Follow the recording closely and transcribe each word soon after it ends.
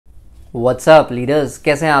WhatsApp leaders,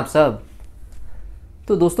 कैसे हैं आप सब।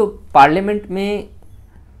 तो दोस्तों, पार्लियामेंट में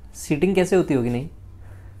सीटिंग कैसे होती होगी। नहीं,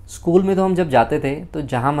 स्कूल में तो हम जब जाते थे तो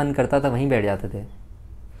जहाँ मन करता था वहीं बैठ जाते थे।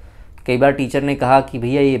 कई बार टीचर ने कहा कि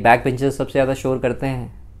भैया ये बैक बेंचेस सबसे ज़्यादा शोर करते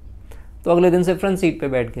हैं, तो अगले दिन से फ्रंट सीट पे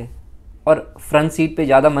बैठ गए। और फ्रंट सीट पे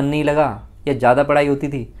ज़्यादा मन नहीं लगा या ज़्यादा पढ़ाई होती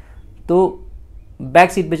थी तो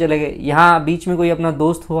बैक सीट पे चले गए। यहाँ बीच में कोई अपना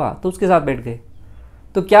दोस्त हुआ तो उसके साथ बैठ गए।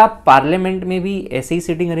 तो क्या पार्लियामेंट में भी ऐसे ही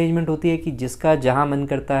सीटिंग अरेंजमेंट होती है कि जिसका जहाँ मन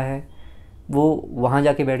करता है वो वहाँ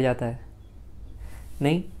जाके बैठ जाता है?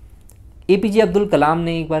 नहीं, एपीजे अब्दुल कलाम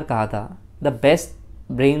ने एक बार कहा था, the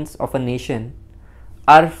best brains of a nation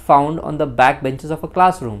are found on the back benches of a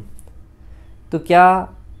classroom. तो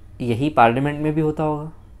क्या यही पार्लियामेंट में भी होता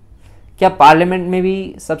होगा? क्या पार्लियामेंट में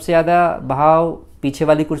भी सबसे ज़्यादा बहाव पीछे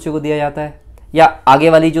वाली कुर्सियों को दिया जाता है, या आगे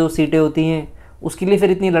वाली जो सीटें होती हैं उसके लिए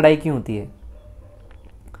फिर इतनी लड़ाई क्यों होती है?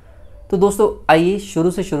 तो दोस्तों, आइए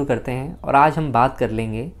शुरू से शुरू करते हैं और आज हम बात कर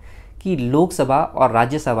लेंगे कि लोकसभा और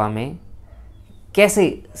राज्यसभा में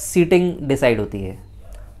कैसे सीटिंग डिसाइड होती है।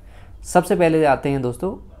 सबसे पहले आते हैं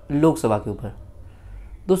दोस्तों लोकसभा के ऊपर।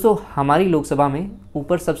 दोस्तों, हमारी लोकसभा में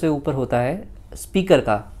ऊपर सबसे ऊपर होता है स्पीकर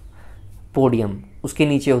का पोडियम, उसके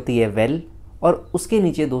नीचे होती है वेल, और उसके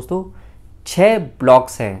नीचे दोस्तों 6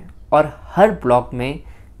 ब्लॉक्स हैं और हर ब्लॉक में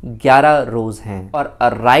 11 रोज़ हैं। और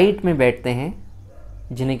राइट में बैठते हैं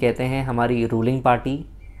जिन्हें कहते हैं हमारी रूलिंग पार्टी,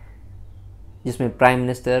 जिसमें प्राइम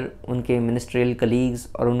मिनिस्टर, उनके मिनिस्ट्रियल कलीग्स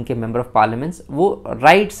और उनके मेंबर ऑफ पार्लियामेंट्स, वो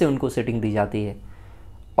राइट से उनको सीटिंग दी जाती है।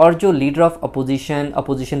 और जो लीडर ऑफ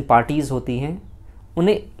अपोजिशन पार्टीज़ होती हैं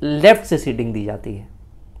उन्हें लेफ़्ट से सीटिंग दी जाती है।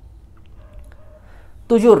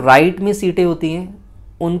 तो जो राइट में सीटें होती हैं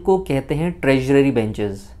उनको कहते हैं ट्रेजरी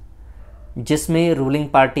बेंचेस, जिसमें ruling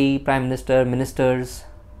party, prime minister, ministers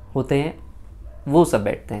होते हैं, वो सब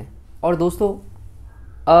बैठते हैं। और दोस्तों,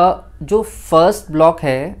 जो फर्स्ट ब्लॉक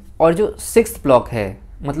है और जो 6th ब्लॉक है,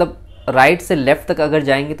 मतलब राइट से लेफ़्ट तक अगर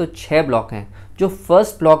जाएंगे तो 6 ब्लॉक हैं। जो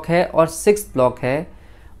फर्स्ट ब्लॉक है और 6th ब्लॉक है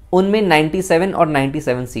उनमें 97 और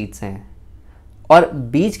 97 सीट्स हैं, और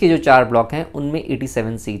बीच के जो 4 ब्लॉक हैं उनमें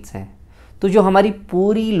 87 सीट्स हैं। तो जो हमारी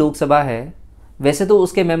पूरी लोकसभा है, वैसे तो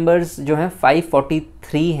उसके मेंबर्स जो हैं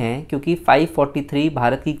 543 हैं, क्योंकि 543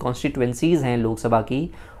 भारत की कॉन्स्टिट्यूएंसीज़ हैं लोकसभा की,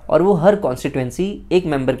 और वो हर कॉन्स्टिट्यूएंसी एक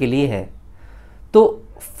मेंबर के लिए है। तो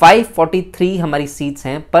 543 हमारी सीट्स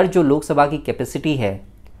हैं, पर जो लोकसभा की कैपेसिटी है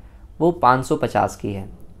वो 550 की है।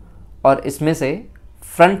 और इसमें से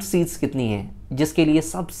फ्रंट सीट्स कितनी हैं जिसके लिए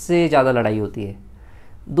सबसे ज़्यादा लड़ाई होती है?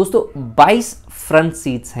 दोस्तों, 22 फ्रंट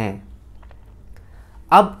सीट्स हैं।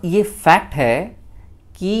 अब ये फैक्ट है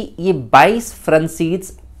कि ये 22 फ्रंट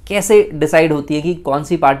सीट्स कैसे डिसाइड होती है कि कौन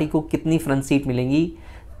सी पार्टी को कितनी फ्रंट सीट मिलेंगी,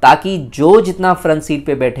 ताकि जो जितना फ्रंट सीट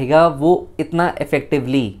पे बैठेगा वो इतना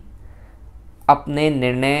इफ़ेक्टिवली अपने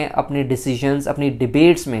निर्णय, अपने डिसीजंस, अपनी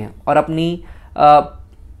डिबेट्स में और अपनी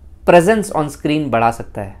प्रेजेंस ऑन स्क्रीन बढ़ा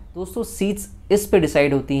सकता है। दोस्तों, सीट्स इस पे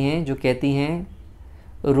डिसाइड होती हैं जो कहती हैं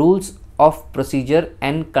rules of procedure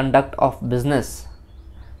and conduct of business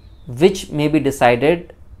which may be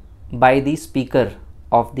decided by the speaker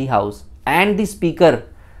of the house, and the speaker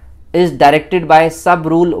is directed by sub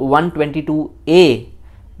rule 122A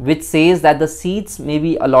which says that the seats may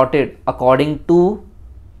be allotted according to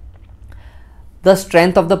the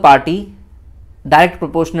strength of the party, direct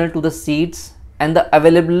proportional to the seats and the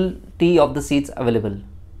availability of the seats available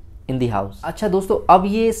in the house। अच्छा दोस्तों, अब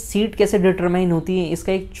ये seat कैसे determine होती है,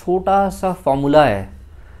 इसका एक छोटा सा फॉर्मूला है।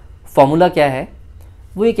 फॉर्मूला क्या है?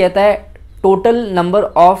 वो ये कहता है total number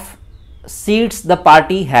of seats the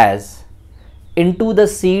party has into the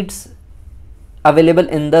seats available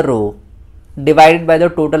in the row divided by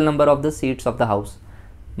the total number of the seats of the house.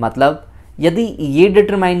 मतलब यदि ये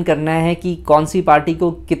डिटरमाइन करना है कि कौन सी पार्टी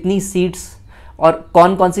को कितनी सीट्स और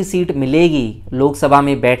कौन कौन सी सीट मिलेगी लोकसभा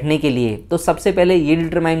में बैठने के लिए, तो सबसे पहले ये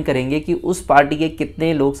डिटरमाइन करेंगे कि उस पार्टी के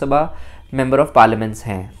कितने लोकसभा मेंबर ऑफ पार्लियामेंट्स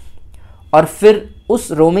हैं, और फिर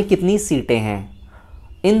उस रो में कितनी सीटें हैं।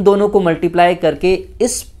 इन दोनों को मल्टीप्लाई करके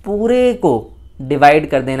इस पूरे को डिवाइड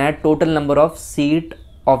कर देना है total number of seat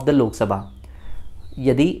of the Lok Sabha.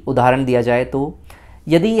 यदि उदाहरण दिया जाए तो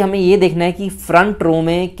यदि हमें ये देखना है कि फ्रंट रो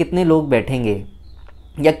में कितने लोग बैठेंगे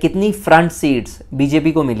या कितनी फ्रंट सीट्स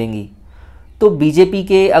बीजेपी को मिलेंगी, तो बीजेपी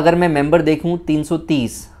के अगर मैं मेंबर देखूं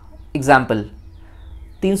 330 example,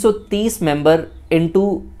 330 member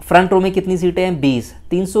into front row में कितनी सीटें हैं 20,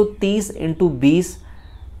 330 इंटू 20,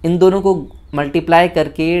 इन दोनों को मल्टीप्लाई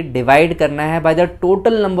करके डिवाइड करना है bye the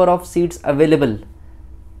total number of seats available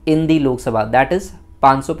in the Lok Sabha, that is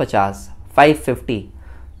 550, 550।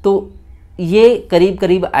 तो ये करीब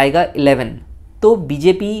करीब आएगा 11। तो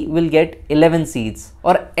बीजेपी विल गेट 11 सीट्स,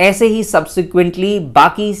 और ऐसे ही सब्सिक्वेंटली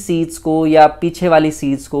बाकी सीट्स को या पीछे वाली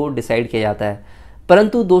सीट्स को डिसाइड किया जाता है।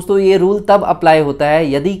 परंतु दोस्तों ये रूल तब अप्लाई होता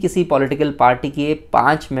है यदि किसी पॉलिटिकल पार्टी के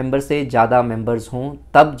 5 मेंबर से ज़्यादा मेंबर्स हों,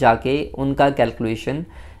 तब जाके उनका कैलकुलेशन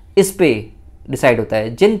इस पे डिसाइड होता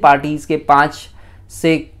है। जिन पार्टीज़ के 5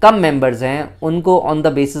 से कम मेंबर्स हैं उनको on the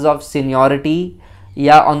basis of seniority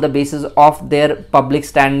या on the basis of their public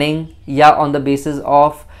standing या ऑन द बेसिस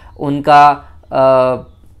ऑफ उनका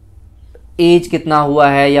एज कितना हुआ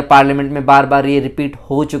है या पार्लियामेंट में बार बार ये रिपीट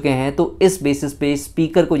हो चुके हैं, तो इस बेसिस पे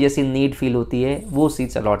स्पीकर को जैसी नीड फील होती है वो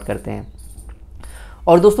सीट्स अलॉट करते हैं।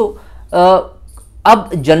 और दोस्तों अब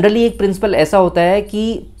जनरली एक प्रिंसिपल ऐसा होता है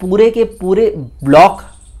कि पूरे के पूरे ब्लॉक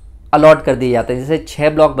अलॉट कर दिए जाते हैं। जैसे 6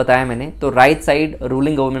 ब्लॉक बताया मैंने, तो राइट साइड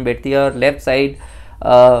रूलिंग गवर्नमेंट बैठती है और लेफ्ट साइड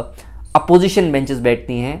अपोजिशन बेंचेस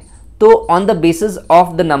बैठती हैं। तो on the basis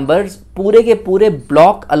of the numbers पूरे के पूरे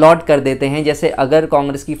ब्लॉक अलॉट कर देते हैं। जैसे अगर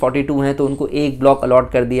कांग्रेस की 42 हैं तो उनको एक ब्लॉक अलॉट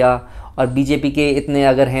कर दिया, और बीजेपी के इतने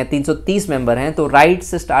अगर हैं 330 मेंबर हैं तो राइट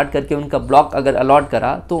से स्टार्ट करके उनका ब्लॉक अगर अलॉट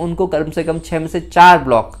करा तो उनको कम से कम 6 में से 4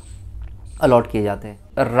 ब्लॉक अलॉट किए जाते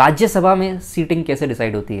हैं। राज्यसभा में सीटिंग कैसे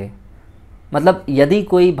डिसाइड होती है, मतलब यदि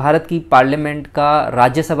कोई भारत की पार्लियामेंट का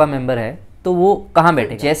राज्यसभा मेंबर है तो वो कहाँ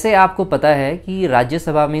बैठे। जैसे आपको पता है कि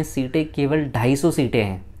राज्यसभा में सीटें केवल 250 सीटें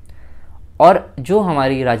हैं, और जो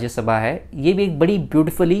हमारी राज्यसभा है ये भी एक बड़ी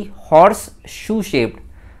ब्यूटीफुली हॉर्स शू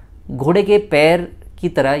शेप्ड घोड़े के पैर की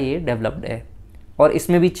तरह ये डेवलप्ड है, और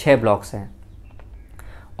इसमें भी 6 ब्लॉक्स हैं,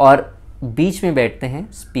 और बीच में बैठते हैं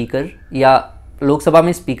स्पीकर, या लोकसभा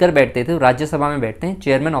में स्पीकर बैठते थे तो राज्यसभा में बैठते हैं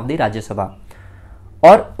चेयरमैन ऑफ द राज्यसभा,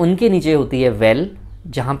 और उनके नीचे होती है वेल,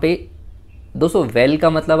 जहाँ पे दोस्तों वेल का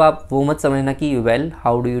मतलब आप वो मत समझना कि well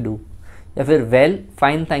how do you do या फिर वेल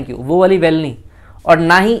फाइन थैंक यू, वो वाली वेल नहीं, और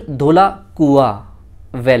ना ही धोला कुआ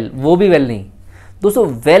वेल, वो भी वेल नहीं। दोस्तों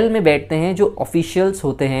वेल में बैठते हैं जो ऑफिशियल्स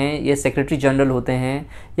होते हैं या सेक्रेटरी जनरल होते हैं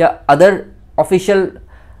या अदर ऑफिशियल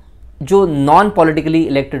जो नॉन पॉलिटिकली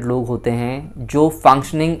इलेक्टेड लोग होते हैं, जो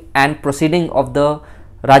functioning and proceeding of the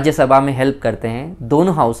Rajya Sabha में हेल्प करते हैं।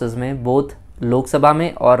 दोनों हाउसेस में, बोथ लोकसभा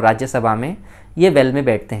में और राज्यसभा में, ये वेल में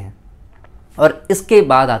बैठते हैं। और इसके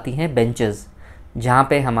बाद आती हैं बेंचेस, जहाँ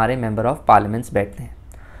पे हमारे मेंबर ऑफ पार्लियामेंट्स बैठते हैं।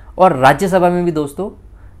 और राज्यसभा में भी दोस्तों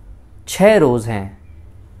 6 रोज़ हैं,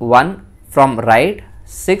 1 from right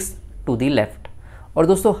 6 to the left, और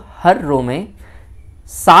दोस्तों हर रो में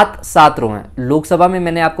 7 रो हैं। लोकसभा में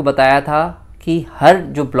मैंने आपको बताया था कि हर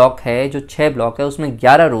जो ब्लॉक है, जो 6 ब्लॉक है उसमें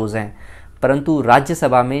 11 रोज़ हैं, परंतु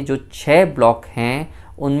राज्यसभा में जो 6 ब्लॉक हैं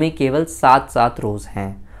उनमें केवल 7 रोज़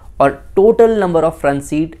हैं, और total number of front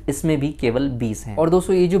seat इसमें भी केवल 20 हैं। और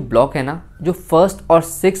दोस्तों ये जो ब्लॉक है ना, जो फर्स्ट और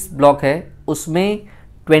 6th ब्लॉक है उसमें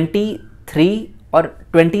 23 और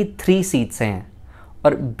 23 सीट्स हैं,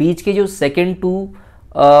 और बीच के जो 2nd to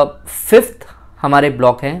 5th हमारे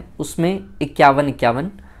ब्लॉक हैं उसमें 51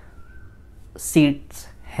 सीट्स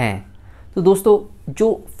हैं। तो दोस्तों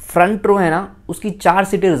जो फ्रंट रो है ना उसकी 4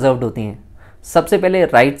 सीटें रिजर्व्ड होती हैं। सबसे पहले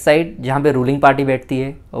राइट साइड जहाँ पे रूलिंग पार्टी बैठती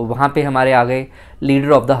है, वहाँ पे हमारे आ गए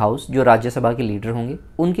लीडर ऑफ द हाउस जो राज्यसभा के लीडर होंगे,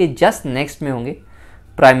 उनके जस्ट नेक्स्ट में होंगे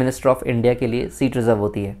प्राइम मिनिस्टर ऑफ इंडिया के लिए सीट रिजर्व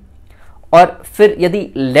होती है। और फिर यदि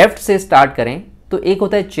लेफ्ट से स्टार्ट करें तो एक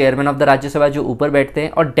होता है चेयरमैन ऑफ द राज्यसभा जो ऊपर बैठते हैं,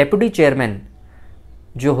 और डेप्यूटी चेयरमैन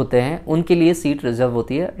जो होते हैं उनके लिए सीट रिजर्व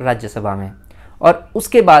होती है राज्यसभा में। और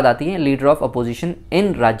उसके बाद आती है leader of opposition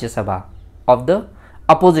in Rajya Sabha of the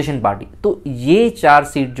opposition party. तो ये 4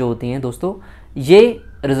 सीट जो होती हैं दोस्तों ये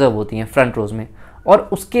रिजर्व होती हैं फ्रंट रोज में। और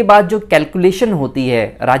उसके बाद जो कैलकुलेशन होती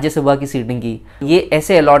है राज्यसभा की सीटिंग की, ये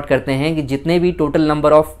ऐसे अलॉट करते हैं कि जितने भी टोटल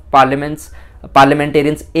नंबर ऑफ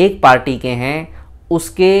पार्लियामेंटेरियंस एक पार्टी के हैं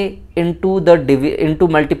उसके into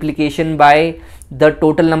multiplication by the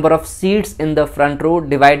total number of seats in the front row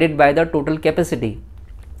divided by the total capacity.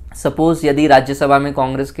 Suppose यदि राज्यसभा में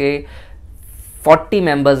कांग्रेस के 40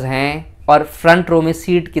 मेंबर्स हैं और फ्रंट रो में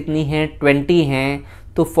सीट कितनी हैं 20 हैं,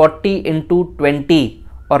 तो 40 × 20,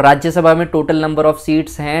 और राज्यसभा में टोटल नंबर ऑफ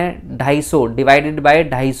सीट्स हैं 250 डिवाइडेड बाय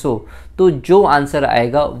 250, तो जो आंसर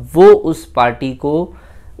आएगा वो उस पार्टी को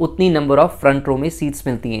उतनी नंबर ऑफ फ्रंट रो में सीट्स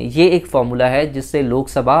मिलती हैं। ये एक फॉर्मूला है जिससे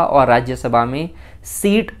लोकसभा और राज्यसभा में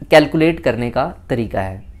सीट कैलकुलेट करने का तरीका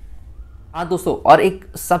है। हाँ दोस्तों, और एक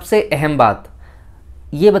सबसे अहम बात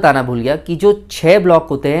ये बताना भूल गया कि जो 6 ब्लॉक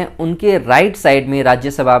होते हैं उनके राइट साइड में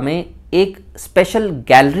राज्यसभा में एक स्पेशल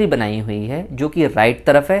गैलरी बनाई हुई है जो कि राइट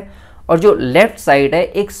तरफ है, और जो लेफ्ट साइड है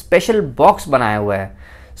एक स्पेशल बॉक्स बनाया हुआ है।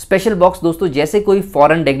 स्पेशल बॉक्स दोस्तों जैसे कोई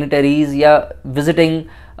फॉरेन डिग्निटरीज या विजिटिंग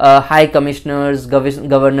हाई कमिश्नर्स,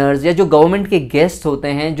 गवर्नर्स या जो गवर्नमेंट के गेस्ट होते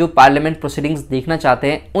हैं जो पार्लियामेंट प्रोसीडिंग्स देखना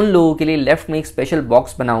चाहते हैं, उन लोगों के लिए लेफ्ट में एक स्पेशल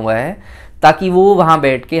बॉक्स बना हुआ है ताकि वो वहाँ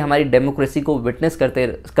बैठ के हमारी डेमोक्रेसी को विटनेस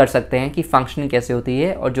कर सकते हैं कि फंक्शनिंग कैसे होती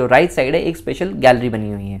है। और जो राइट साइड है एक स्पेशल गैलरी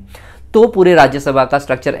बनी हुई है। तो पूरे राज्यसभा का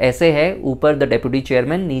स्ट्रक्चर ऐसे है, ऊपर द डेप्यूटी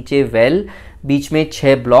चेयरमैन, नीचे वेल, बीच में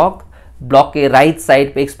 6 ब्लॉक के राइट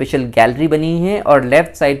साइड पे एक स्पेशल गैलरी बनी हुई है और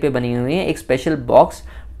लेफ्ट साइड पे बनी हुई है एक special box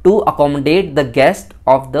to accommodate the guest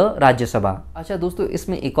of the Rajya Sabha. अच्छा दोस्तों,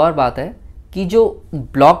 इसमें एक और बात है कि जो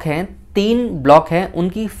ब्लॉक हैं, 3 ब्लॉक हैं,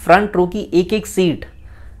 उनकी फ्रंट रो की एक एक सीट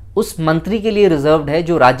उस मंत्री के लिए रिजर्व्ड है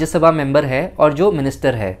जो राज्यसभा मेंबर है और जो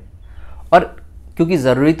मिनिस्टर है। और क्योंकि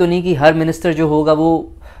ज़रूरी तो नहीं कि हर मिनिस्टर जो होगा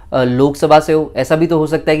वो लोकसभा से हो, ऐसा भी तो हो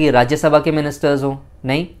सकता है कि राज्यसभा के मिनिस्टर्स हो,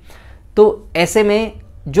 नहीं। तो ऐसे में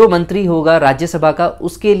जो मंत्री होगा राज्यसभा का,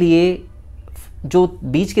 उसके लिए जो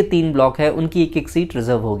बीच के 3 ब्लॉक है उनकी एक एक सीट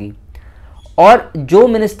रिजर्व होगी। और जो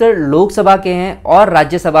मिनिस्टर लोकसभा के हैं और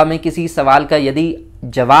राज्यसभा में किसी सवाल का यदि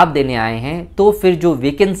जवाब देने आए हैं तो फिर जो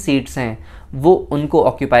वेकेंट सीट्स हैं वो उनको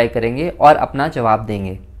ऑक्यूपाई करेंगे और अपना जवाब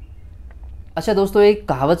देंगे। अच्छा दोस्तों, एक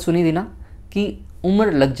कहावत सुनी थी ना कि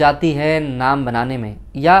उम्र लग जाती है नाम बनाने में,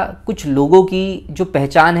 या कुछ लोगों की जो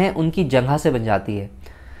पहचान है उनकी जगह से बन जाती है।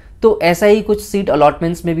 तो ऐसा ही कुछ सीट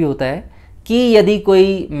अलॉटमेंट्स में भी होता है कि यदि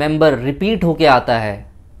कोई मेंबर रिपीट होके आता है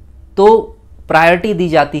तो प्रायोरिटी दी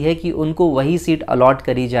जाती है कि उनको वही सीट अलॉट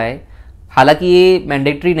करी जाए। हालांकि ये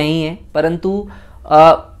मैंडेटरी नहीं है, परंतु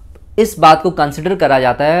इस बात को कंसिडर करा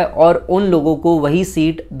जाता है और उन लोगों को वही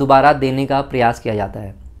सीट दोबारा देने का प्रयास किया जाता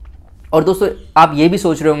है। और दोस्तों, आप ये भी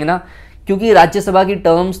सोच रहे होंगे ना, क्योंकि राज्यसभा की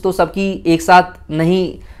टर्म्स तो सबकी एक साथ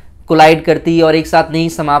नहीं कोलाइड करती और एक साथ नहीं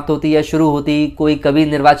समाप्त होती या शुरू होती। कोई कभी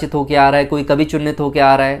निर्वाचित होकर आ रहा है, कोई कभी चुनित होकर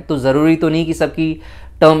आ रहा है, तो ज़रूरी तो नहीं कि सबकी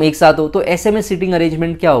टर्म एक साथ हो। तो ऐसे में सीटिंग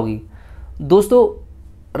अरेंजमेंट क्या होगी दोस्तों?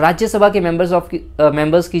 राज्यसभा के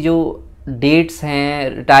मेंबर्स की जो डेट्स हैं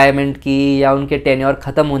रिटायरमेंट की या उनके टेन्योर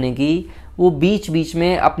ख़त्म होने की, वो बीच बीच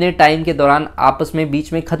में अपने टाइम के दौरान आपस में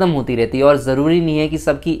बीच में ख़त्म होती रहती है और ज़रूरी नहीं है कि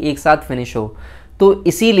सबकी एक साथ फिनिश हो। तो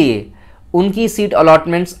इसीलिए उनकी seat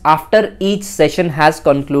allotments after each session has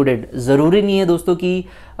concluded. ज़रूरी नहीं है दोस्तों कि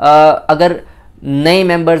अगर नए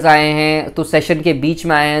मेंबर्स आए हैं तो सेशन के बीच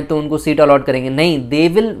में आए हैं तो उनको सीट अलॉट करेंगे, नहीं। They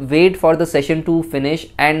will wait for the session to finish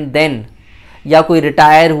and then, या कोई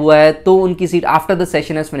रिटायर हुआ है तो उनकी seat after the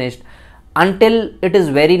session has finished until it is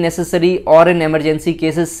very necessary or in emergency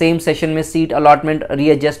cases same session में सीट अलॉटमेंट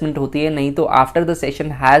रीएडजस्टमेंट होती है। नहीं तो after the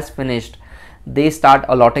session has finished they start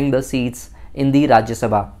allotting the seats in the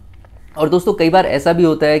Rajya Sabha. और दोस्तों, कई बार ऐसा भी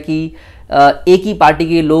होता है कि एक ही पार्टी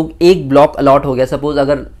के लोग, एक ब्लॉक अलॉट हो गया। सपोज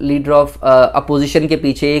अगर लीडर ऑफ अपोजिशन के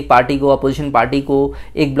पीछे एक पार्टी को, अपोजिशन पार्टी को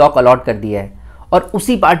एक ब्लॉक अलॉट कर दिया है और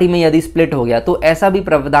उसी पार्टी में यदि स्प्लिट हो गया, तो ऐसा भी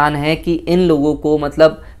प्रावधान है कि इन लोगों को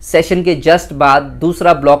मतलब सेशन के जस्ट बाद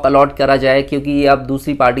दूसरा ब्लॉक अलॉट करा जाए, क्योंकि ये अब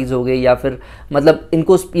दूसरी पार्टीज हो गई या फिर मतलब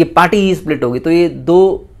इनको ये पार्टी ही स्प्लिट हो गई, तो ये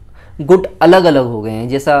 2 गुट अलग अलग हो गए हैं,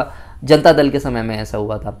 जैसा जनता दल के समय में ऐसा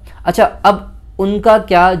हुआ था। अच्छा, अब उनका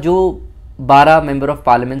क्या, जो 12 member of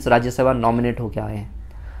parliaments Rajya Sabha nominate होके आए हैं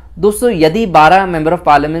दोस्तों, यदि 12 मेंबर ऑफ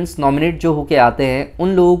पार्लियामेंट्स नॉमिनेट जो होके आते हैं उन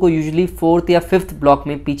लोगों को यूजुअली 4th या 5th ब्लॉक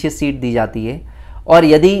में पीछे सीट दी जाती है। और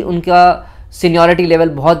यदि उनका सीनियरिटी लेवल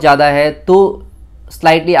बहुत ज़्यादा है तो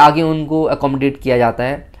स्लाइटली आगे उनको अकोमोडेट किया जाता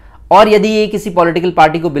है। और यदि ये किसी पॉलिटिकल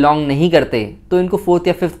पार्टी को बिलोंग नहीं करते तो इनको 4th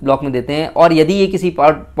या 5th ब्लॉक में देते हैं। और यदि ये किसी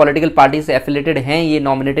पॉलिटिकल पार्टी से एफिलेटेड हैं, ये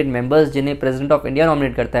नॉमिनेटेड मेंबर्स जिन्हें प्रेसिडेंट ऑफ इंडिया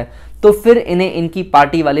नॉमिनेट करता है, तो फिर इन्हें इनकी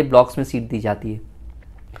पार्टी वाले ब्लॉक्स में सीट दी जाती है।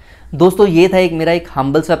 दोस्तों, ये था मेरा एक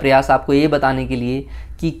हम्बल सा प्रयास आपको ये बताने के लिए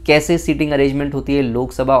कि कैसे सीटिंग अरेंजमेंट होती है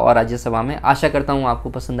लोकसभा और राज्यसभा में। आशा करता हूँ आपको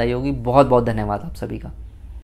पसंद आई होगी। बहुत बहुत धन्यवाद आप सभी का।